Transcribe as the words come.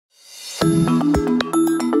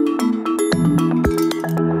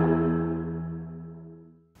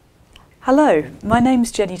Hello, my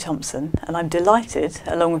name's Jenny Thompson and I'm delighted,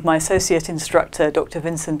 along with my associate instructor Dr.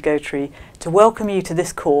 Vincent Gautry, to welcome you to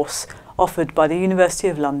this course offered by the University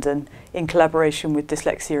of London in collaboration with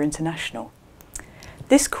Dyslexia International.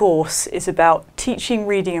 This course is about teaching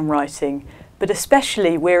reading and writing, but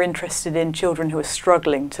especially we're interested in children who are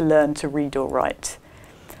struggling to learn to read or write.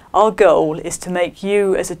 Our goal is to make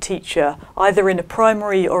you as a teacher, either in a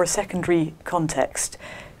primary or a secondary context,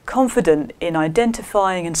 confident in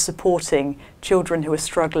identifying and supporting children who are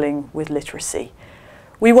struggling with literacy.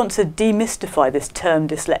 We want to demystify this term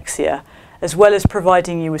dyslexia, as well as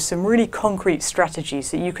providing you with some really concrete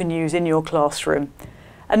strategies that you can use in your classroom,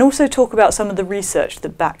 and also talk about some of the research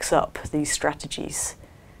that backs up these strategies.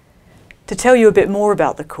 To tell you a bit more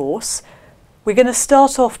about the course, we're going to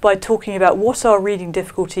start off by talking about what are reading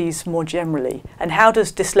difficulties more generally, and how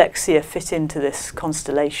does dyslexia fit into this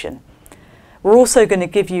constellation. We're also going to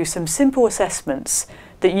give you some simple assessments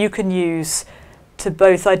that you can use to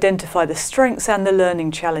both identify the strengths and the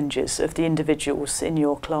learning challenges of the individuals in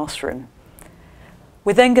your classroom.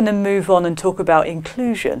 We're then going to move on and talk about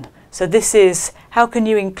inclusion. So this is how can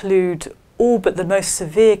you include all but the most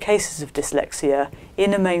severe cases of dyslexia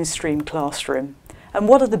in a mainstream classroom, and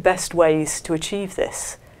what are the best ways to achieve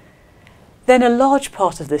this? Then a large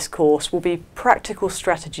part of this course will be practical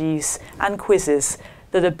strategies and quizzes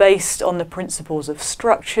that are based on the principles of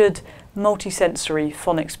structured, multisensory,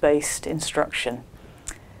 phonics-based instruction.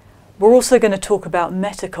 We're also going to talk about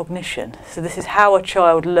metacognition. So this is how a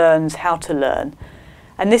child learns how to learn.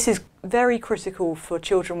 And this is very critical for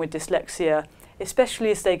children with dyslexia,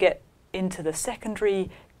 especially as they get into the secondary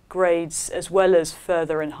grades as well as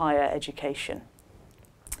further and higher education.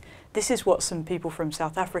 This is what some people from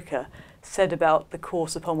South Africa said about the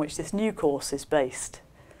course upon which this new course is based.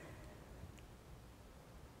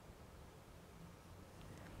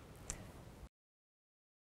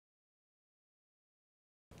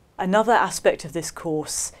 Another aspect of this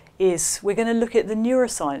course is we're going to look at the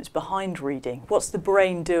neuroscience behind reading. What's the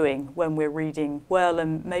brain doing when we're reading well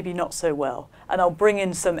and maybe not so well? And I'll bring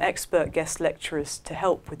in some expert guest lecturers to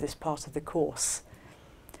help with this part of the course.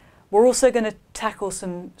 We're also going to tackle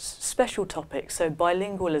some special topics, so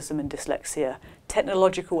bilingualism and dyslexia,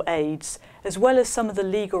 technological aids, as well as some of the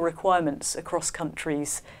legal requirements across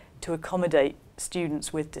countries to accommodate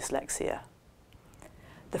students with dyslexia.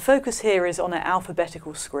 The focus here is on an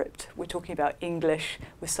alphabetical script. We're talking about English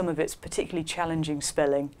with some of its particularly challenging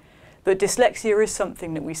spelling. But dyslexia is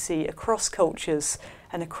something that we see across cultures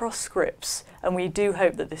and across scripts, and we do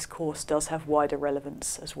hope that this course does have wider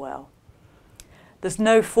relevance as well. There's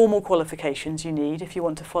no formal qualifications you need if you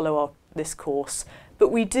want to follow this course, but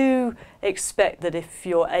we do expect that if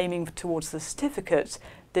you're aiming towards the certificate,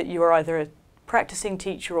 that you are either a practicing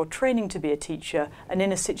teacher or training to be a teacher, and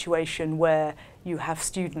in a situation where you have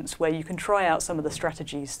students where you can try out some of the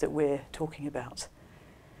strategies that we're talking about.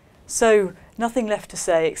 So nothing left to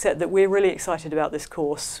say except that we're really excited about this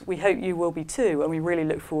course. We hope you will be too, and we really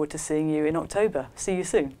look forward to seeing you in October. See you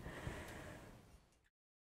soon.